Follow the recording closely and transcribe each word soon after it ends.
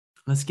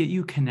Let's get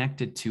you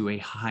connected to a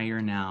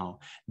higher now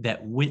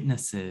that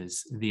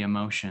witnesses the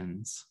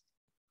emotions.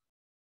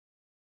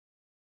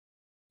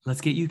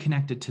 Let's get you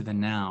connected to the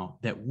now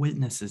that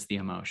witnesses the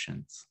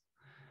emotions.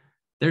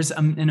 There's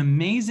an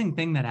amazing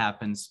thing that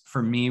happens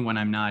for me when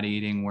I'm not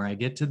eating, where I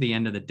get to the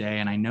end of the day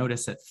and I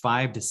notice at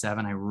 5 to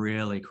 7, I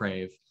really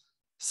crave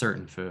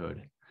certain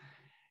food.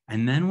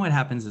 And then what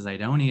happens is I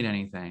don't eat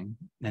anything.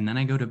 And then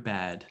I go to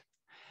bed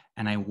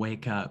and I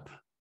wake up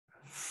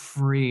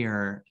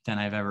freer than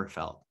I've ever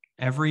felt.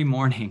 Every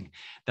morning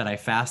that I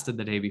fasted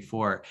the day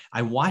before,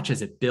 I watch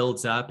as it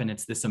builds up and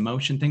it's this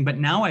emotion thing. But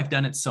now I've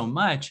done it so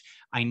much,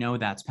 I know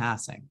that's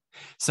passing.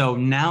 So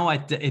now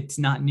it's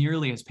not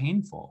nearly as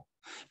painful,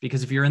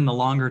 because if you're in the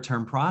longer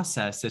term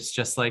process, it's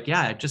just like,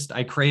 yeah,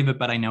 I crave it,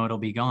 but I know it'll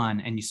be gone.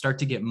 And you start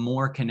to get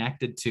more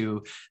connected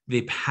to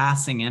the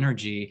passing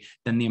energy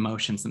than the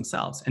emotions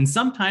themselves. And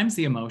sometimes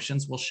the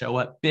emotions will show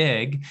up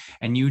big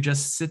and you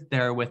just sit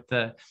there with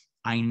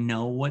I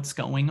know what's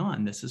going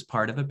on. This is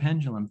part of a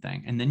pendulum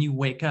thing. And then you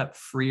wake up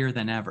freer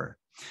than ever.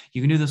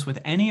 You can do this with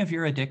any of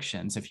your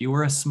addictions. If you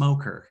were a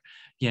smoker,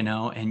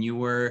 and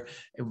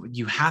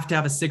you have to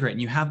have a cigarette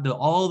and you have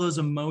all those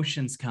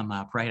emotions come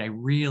up, right? I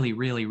really,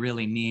 really,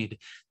 really need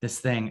this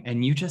thing.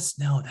 And you just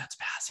know that's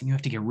passing. You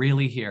have to get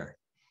really here,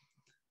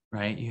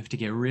 right? You have to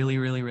get really,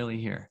 really,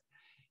 really here.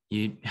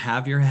 You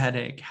have your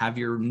headache, have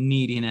your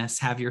neediness,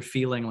 have your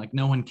feeling like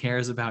no one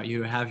cares about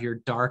you, have your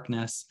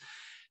darkness,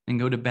 and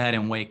go to bed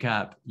and wake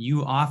up.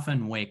 You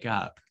often wake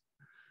up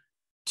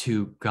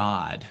to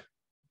God.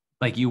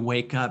 Like you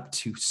wake up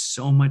to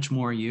so much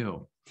more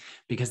you,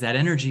 because that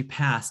energy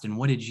passed. And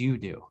what did you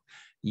do?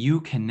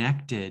 You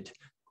connected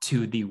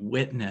to the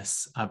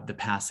witness of the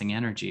passing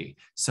energy.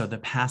 So the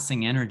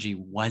passing energy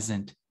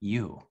wasn't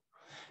you.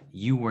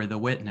 You were the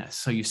witness.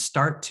 So you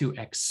start to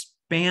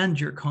expand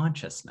your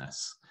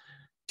consciousness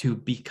to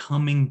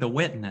becoming the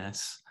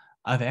witness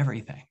of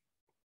everything.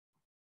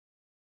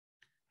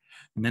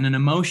 And then an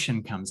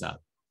emotion comes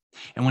up.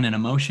 And when an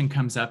emotion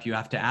comes up, you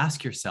have to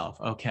ask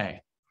yourself,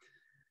 okay,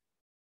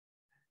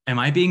 am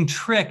I being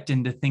tricked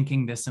into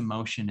thinking this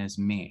emotion is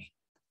me?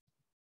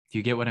 Do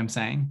you get what I'm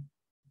saying?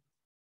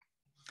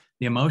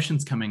 The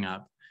emotion's coming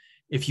up.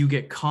 If you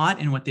get caught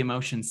in what the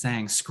emotion's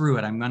saying, screw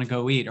it, I'm going to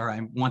go eat, or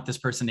I want this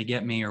person to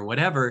get me, or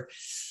whatever,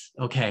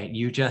 okay,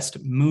 you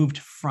just moved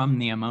from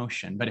the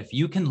emotion. But if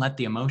you can let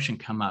the emotion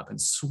come up and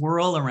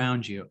swirl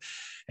around you,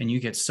 and you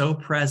get so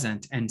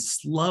present and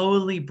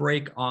slowly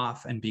break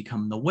off and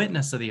become the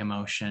witness of the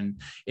emotion,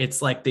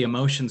 it's like the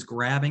emotion's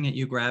grabbing at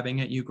you, grabbing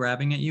at you,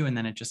 grabbing at you, and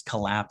then it just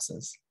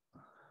collapses.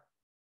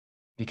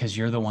 Because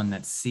you're the one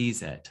that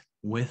sees it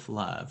with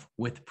love,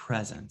 with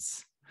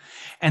presence.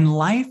 And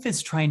life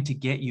is trying to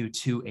get you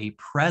to a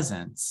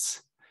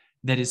presence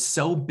that is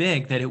so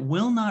big that it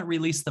will not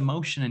release the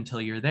motion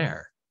until you're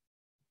there.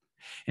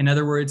 In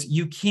other words,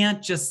 you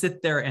can't just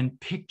sit there and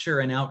picture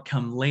an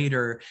outcome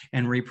later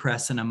and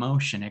repress an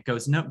emotion. It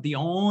goes, no, the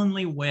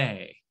only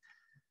way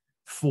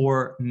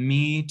for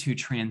me to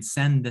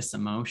transcend this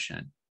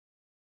emotion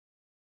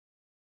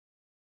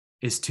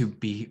is to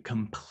be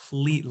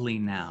completely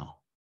now.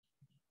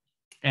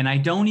 And I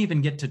don't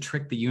even get to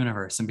trick the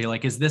universe and be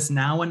like, is this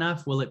now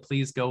enough? Will it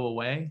please go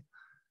away?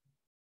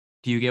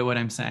 Do you get what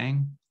I'm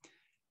saying?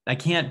 I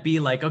can't be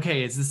like,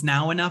 okay, is this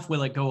now enough?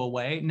 Will it go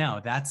away?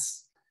 No,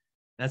 that's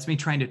me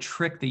trying to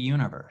trick the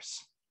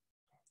universe.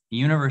 The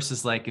universe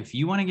is like, if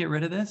you want to get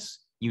rid of this,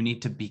 you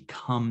need to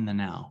become the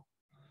now.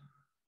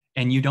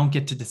 And you don't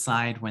get to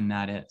decide when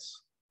that is.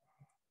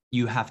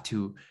 You have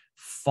to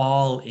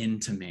fall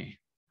into me.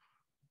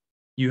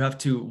 You have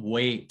to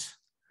wait.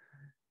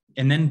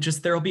 And then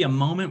there'll be a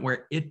moment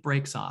where it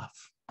breaks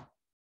off.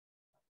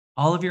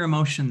 All of your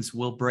emotions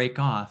will break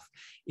off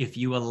if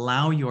you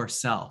allow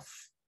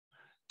yourself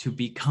to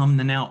become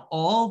the now.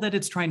 All that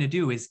it's trying to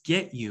do is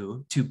get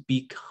you to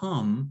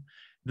become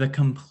the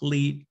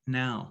complete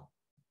now.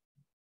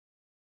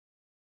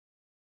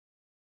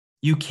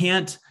 You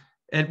can't,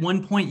 at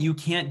one point, you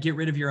can't get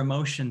rid of your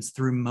emotions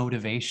through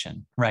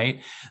motivation,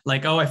 right?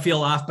 Like, oh, I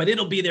feel off, but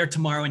it'll be there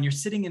tomorrow. And you're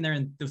sitting in there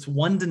in this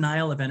one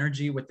denial of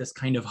energy with this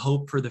kind of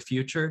hope for the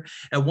future.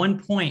 At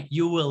one point,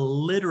 you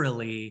will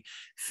literally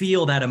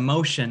feel that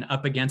emotion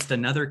up against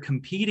another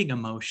competing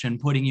emotion,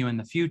 putting you in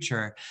the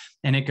future.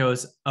 And it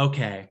goes,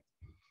 okay,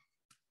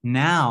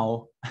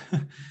 now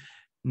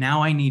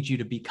I need you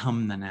to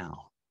become the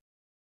now.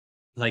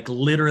 Like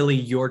literally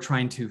you're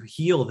trying to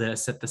heal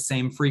this at the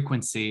same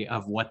frequency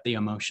of what the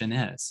emotion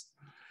is.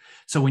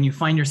 So when you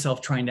find yourself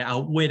trying to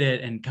outwit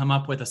it and come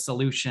up with a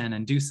solution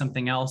and do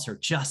something else or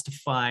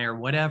justify or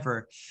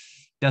whatever,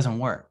 it doesn't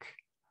work.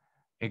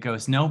 It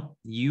goes, nope,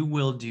 you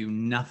will do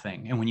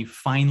nothing. And when you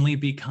finally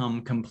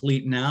become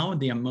complete now,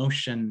 the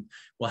emotion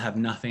will have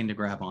nothing to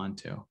grab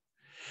onto.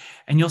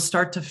 And you'll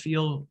start to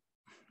feel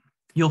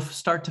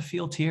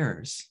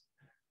tears.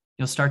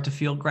 You'll start to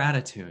feel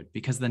gratitude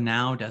because the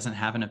now doesn't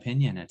have an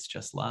opinion. It's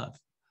just love.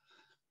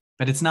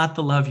 But it's not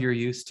the love you're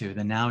used to.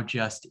 The now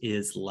just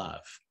is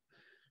love.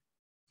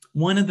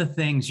 One of the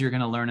things you're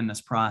going to learn in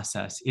this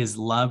process is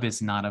love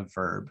is not a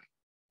verb.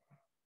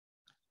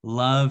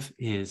 Love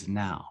is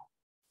now.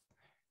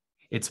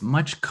 It's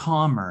much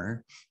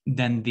calmer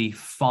than the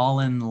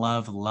fallen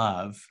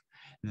love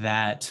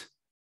that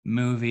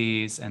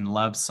movies and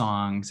love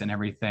songs and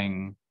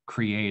everything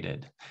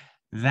created.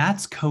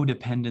 That's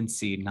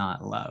codependency,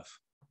 not love,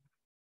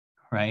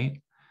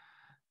 right?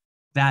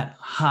 That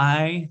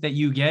high that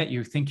you get,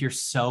 you think you're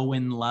so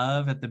in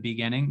love at the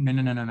beginning.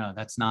 No.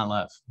 That's not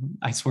love.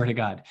 I swear to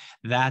God,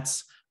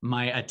 that's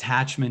my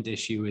attachment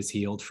issue is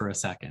healed for a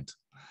second.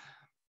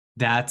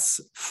 That's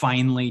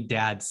finally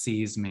dad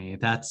sees me.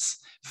 That's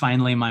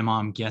finally my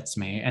mom gets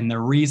me. And the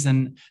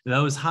reason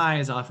those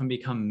highs often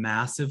become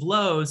massive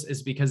lows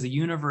is because the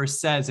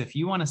universe says, if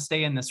you want to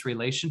stay in this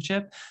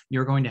relationship,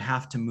 you're going to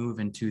have to move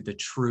into the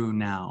true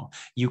now.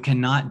 You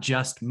cannot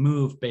just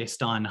move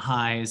based on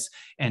highs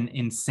and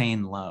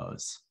insane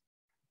lows,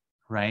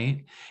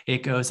 right?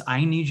 It goes,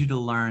 I need you to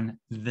learn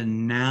the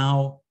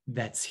now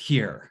that's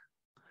here,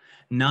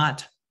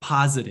 not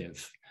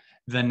positive,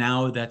 the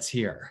now that's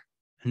here.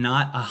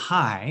 Not a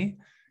high,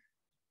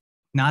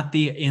 not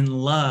the in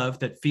love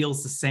that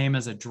feels the same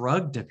as a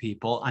drug to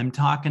people. I'm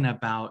talking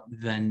about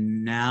the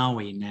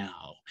nowy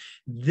now.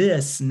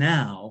 This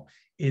now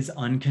is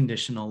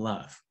unconditional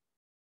love.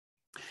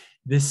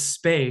 This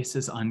space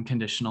is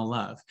unconditional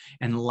love,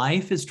 and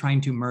life is trying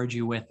to merge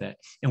you with it.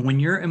 And when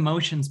your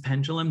emotions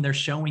pendulum, they're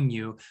showing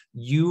you,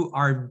 you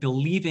are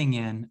believing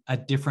in a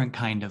different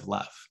kind of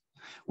love,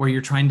 where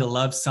you're trying to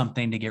love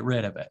something to get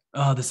rid of it.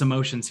 Oh, this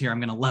emotion's here. I'm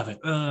going to love it.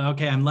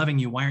 Okay, I'm loving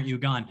you. Why aren't you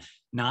gone?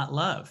 Not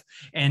love.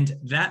 And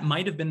that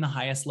might have been the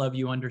highest love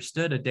you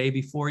understood a day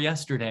before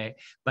yesterday,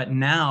 but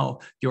now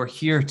you're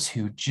here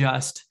to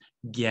just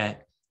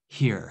get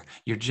here.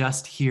 You're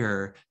just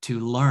here to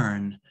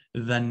learn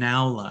the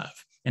now love.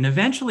 And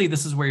eventually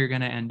this is where you're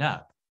going to end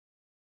up,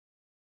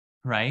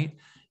 right?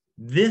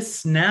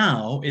 This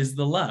now is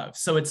the love.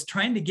 So it's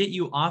trying to get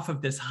you off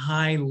of this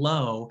high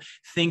low,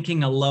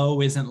 thinking a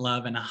low isn't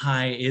love and a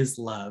high is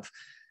love.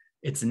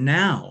 It's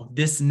now.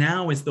 This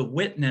now is the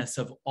witness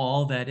of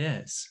all that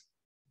is.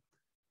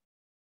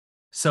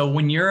 So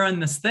when you're on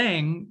this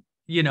thing,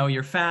 you know,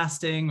 you're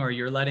fasting or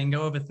you're letting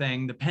go of a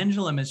thing, the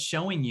pendulum is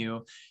showing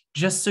you,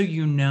 just so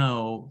you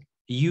know,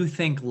 you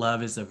think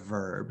love is a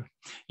verb.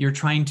 You're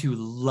trying to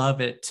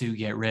love it to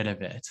get rid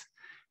of it,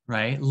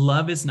 right?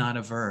 Love is not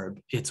a verb.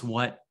 It's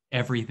what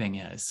everything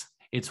is.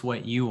 It's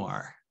what you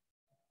are.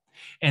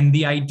 And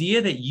the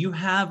idea that you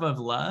have of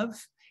love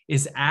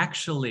is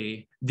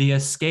actually the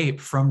escape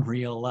from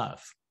real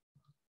love.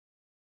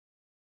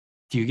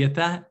 Do you get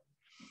that?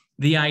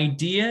 The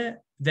idea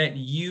that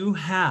you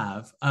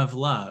have of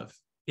love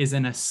is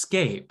an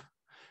escape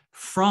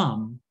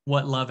from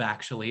what love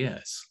actually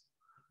is.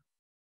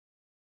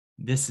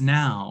 This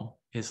now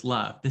is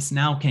love. This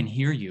now can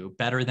hear you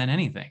better than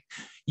anything.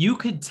 You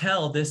could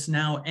tell this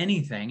now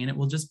anything and it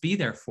will just be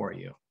there for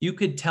you. You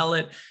could tell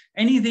it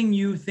anything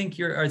you think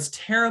is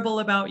terrible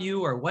about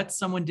you or what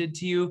someone did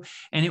to you,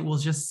 and it will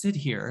just sit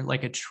here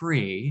like a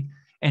tree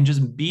and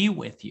just be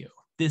with you.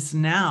 This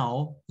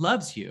now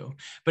loves you.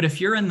 But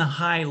if you're in the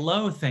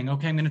high-low thing,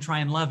 okay, I'm going to try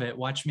and love it,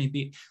 watch me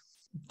be,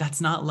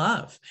 that's not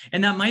love.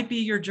 And that might be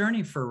your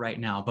journey for right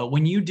now. But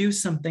when you do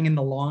something in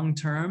the long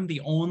term,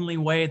 the only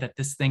way that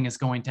this thing is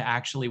going to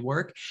actually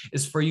work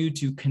is for you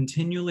to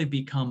continually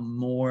become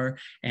more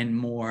and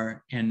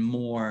more and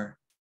more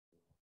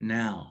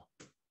now.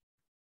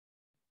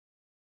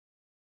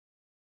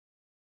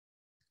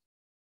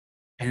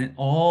 And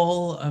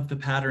all of the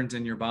patterns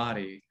in your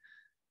body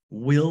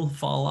will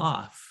fall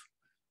off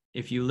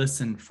if you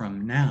listen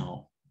from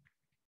now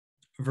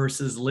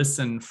versus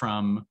listen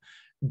from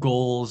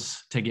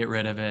goals to get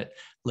rid of it,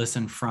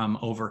 listen from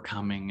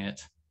overcoming it,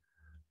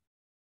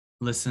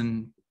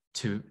 listen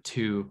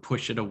to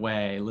push it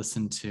away,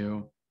 listen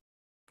to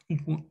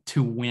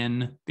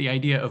win, the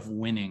idea of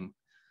winning.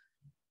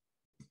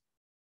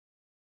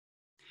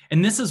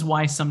 And this is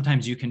why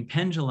sometimes you can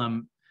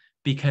pendulum,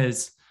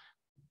 because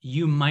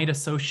you might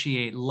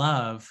associate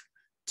love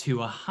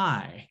to a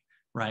high,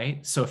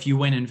 right? So if you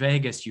win in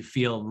Vegas, you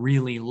feel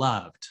really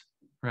loved,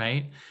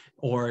 right?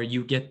 Or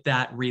you get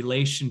that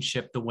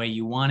relationship the way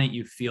you want it,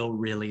 you feel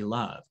really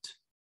loved.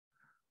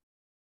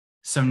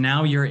 So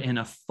now you're in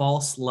a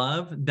false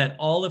love that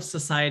all of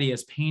society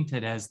has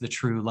painted as the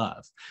true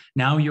love.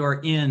 Now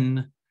you're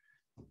in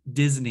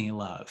Disney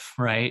love,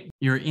 right?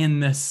 You're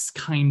in this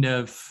kind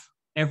of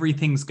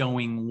everything's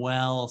going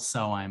well,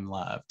 so I'm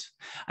loved.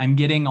 I'm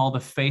getting all the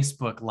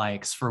Facebook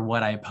likes for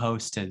what I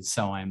posted,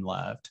 so I'm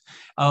loved.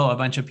 Oh, a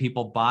bunch of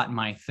people bought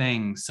my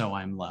thing, so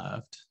I'm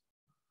loved.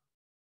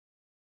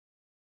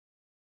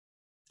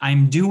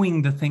 I'm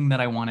doing the thing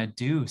that I want to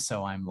do,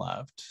 so I'm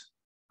loved.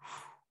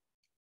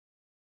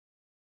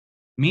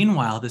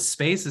 Meanwhile, this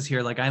space is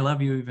here like, I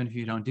love you even if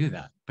you don't do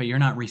that, but you're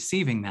not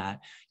receiving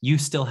that. You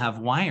still have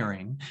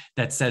wiring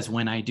that says,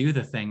 when I do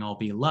the thing, I'll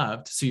be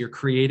loved. So you're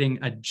creating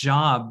a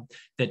job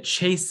that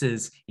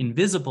chases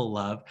invisible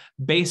love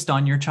based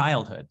on your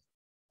childhood.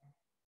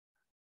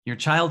 Your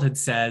childhood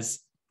says,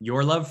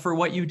 you're loved for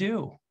what you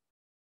do,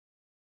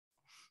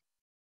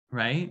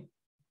 right?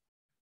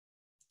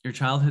 Your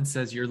childhood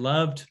says you're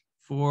loved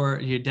for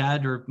your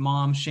dad or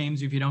mom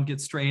shames you if you don't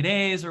get straight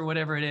A's or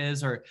whatever it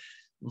is, or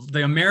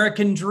the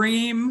American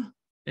dream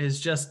is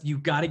just, you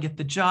got to get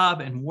the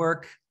job and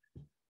work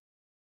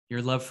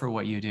your love for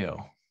what you do.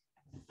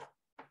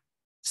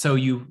 So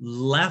you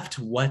left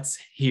what's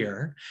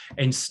here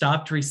and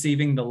stopped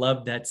receiving the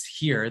love that's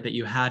here that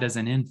you had as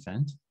an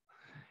infant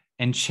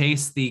and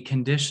chased the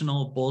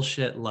conditional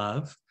bullshit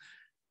love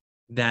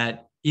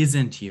that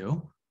isn't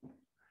you.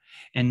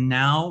 And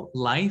now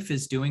life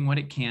is doing what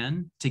it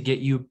can to get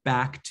you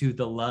back to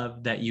the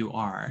love that you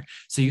are.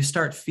 So you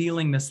start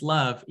feeling this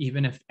love,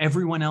 even if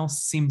everyone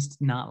else seems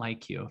to not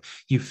like you.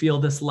 You feel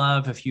this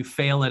love if you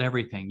fail at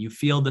everything. You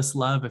feel this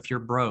love if you're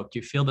broke.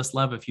 You feel this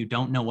love if you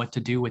don't know what to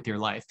do with your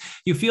life.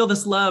 You feel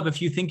this love if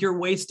you think you're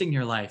wasting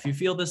your life. You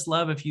feel this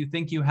love if you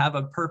think you have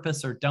a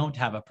purpose or don't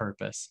have a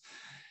purpose.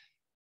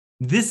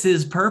 This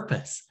is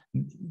purpose.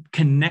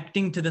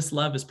 Connecting to this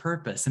love is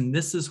purpose. And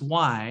this is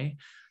why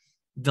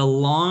the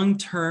long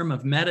term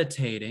of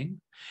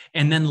meditating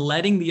and then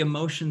letting the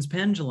emotions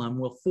pendulum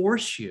will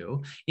force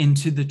you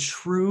into the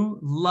true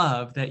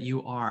love that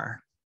you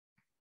are.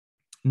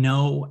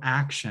 No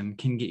action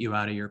can get you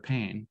out of your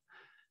pain,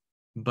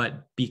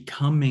 but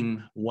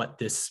becoming what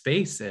this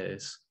space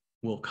is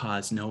will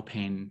cause no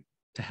pain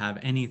to have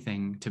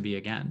anything to be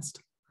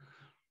against.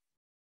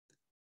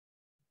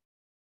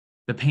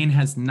 The pain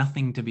has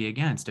nothing to be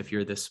against if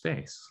you're this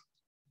space.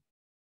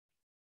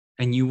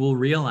 And you will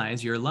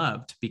realize you're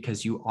loved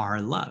because you are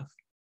love.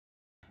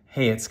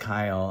 Hey, it's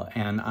Kyle,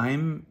 and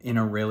I'm in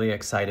a really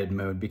excited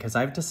mood because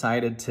I've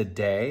decided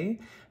today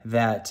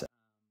that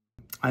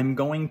I'm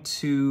going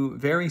to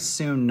very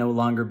soon no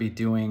longer be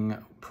doing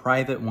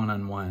private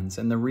one-on-ones.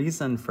 And the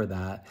reason for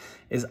that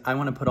is I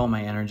want to put all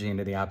my energy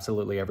into the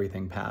Absolutely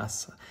Everything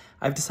Pass.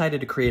 I've decided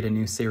to create a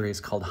new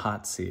series called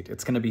Hot Seat.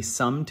 It's going to be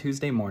some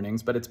Tuesday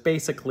mornings, but it's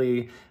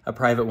basically a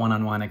private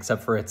one-on-one,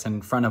 except for it's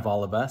in front of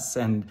all of us.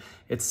 And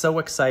it's so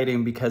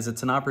exciting because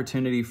it's an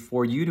opportunity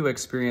for you to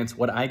experience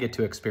what I get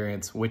to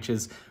experience, which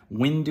is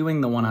when doing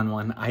the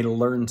one-on-one, I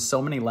learn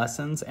so many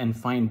lessons and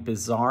find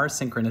bizarre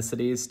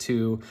synchronicities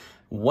to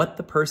what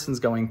the person's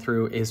going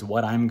through is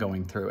what I'm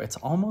going through. It's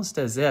almost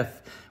as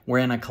if we're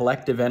in a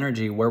collective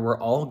energy where we're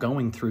all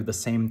going through the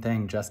same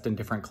thing, just in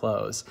different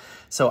clothes.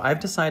 So I've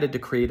decided to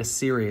create a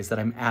series that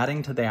I'm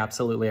adding to the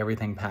Absolutely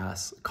Everything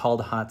Pass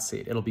called Hot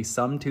Seat. It'll be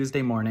some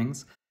Tuesday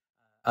mornings.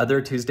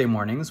 Other Tuesday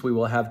mornings, we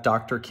will have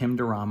Dr. Kim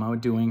Duramo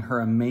doing her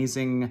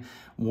amazing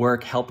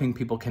work, helping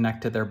people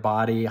connect to their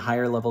body,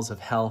 higher levels of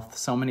health,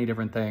 so many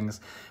different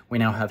things. We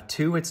now have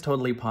 2 It's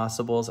Totally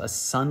Possibles, a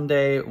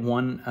Sunday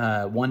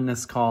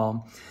oneness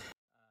call,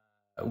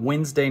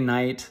 Wednesday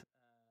night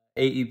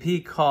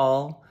AEP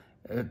call,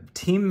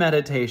 team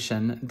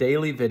meditation,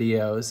 daily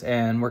videos,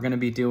 and we're going to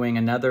be doing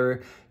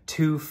another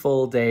 2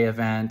 full day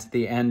event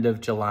the end of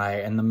July.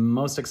 And the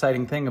most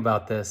exciting thing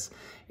about this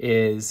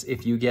is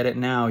if you get it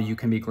now, you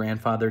can be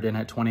grandfathered in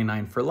at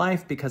 $29 for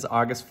life, because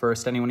August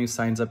 1st, anyone who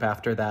signs up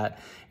after that,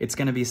 it's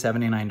going to be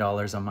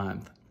 $79 a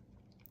month.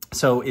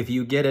 So if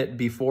you get it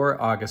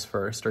before August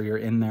 1st or you're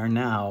in there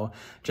now,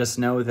 just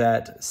know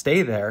that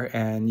stay there,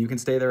 and you can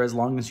stay there as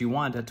long as you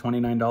want at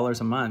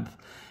 $29 a month.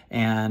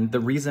 And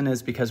the reason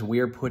is because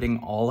we're putting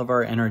all of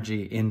our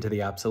energy into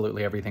the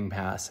Absolutely Everything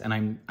Pass.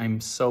 And I'm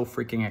so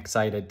freaking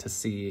excited to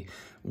see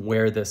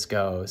where this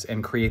goes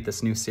and create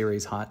this new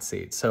series, Hot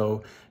Seat.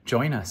 So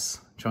join us.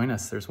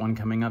 There's one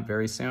coming up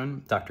very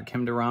soon. Dr.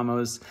 Kim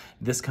Duramo's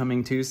this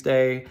coming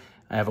Tuesday.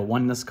 I have a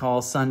oneness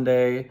call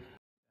Sunday,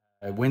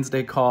 a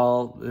Wednesday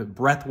call,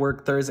 breath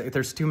work Thursday.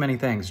 There's too many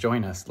things.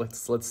 Join us.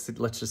 Let's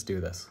just do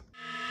this.